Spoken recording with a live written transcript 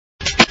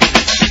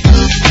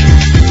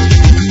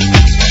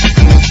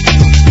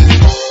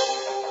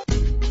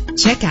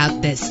Check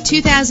out this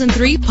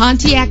 2003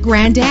 Pontiac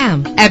Grand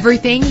Am.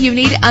 Everything you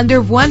need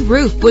under one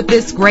roof with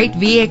this great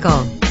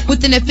vehicle.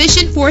 With an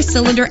efficient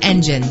 4-cylinder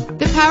engine,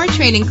 the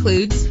powertrain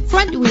includes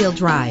front-wheel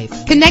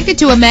drive, connected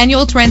to a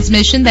manual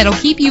transmission that'll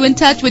keep you in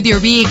touch with your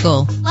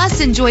vehicle.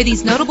 Plus, enjoy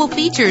these notable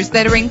features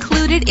that are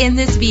included in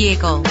this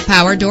vehicle: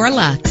 power door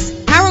locks,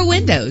 power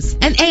windows,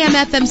 an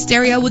AM/FM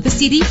stereo with a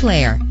CD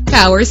player,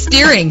 power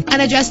steering,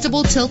 an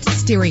adjustable tilt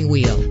steering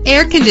wheel,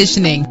 air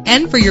conditioning.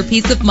 And for your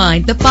peace of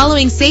mind, the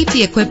following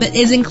safety equipment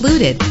is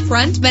included: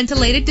 front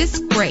ventilated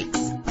disc brakes,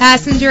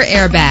 passenger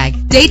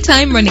airbag,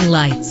 daytime running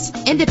lights,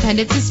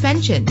 independent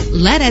suspension.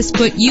 Let us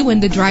put you in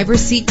the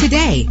driver's seat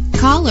today.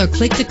 Call or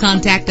click to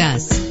contact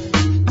us.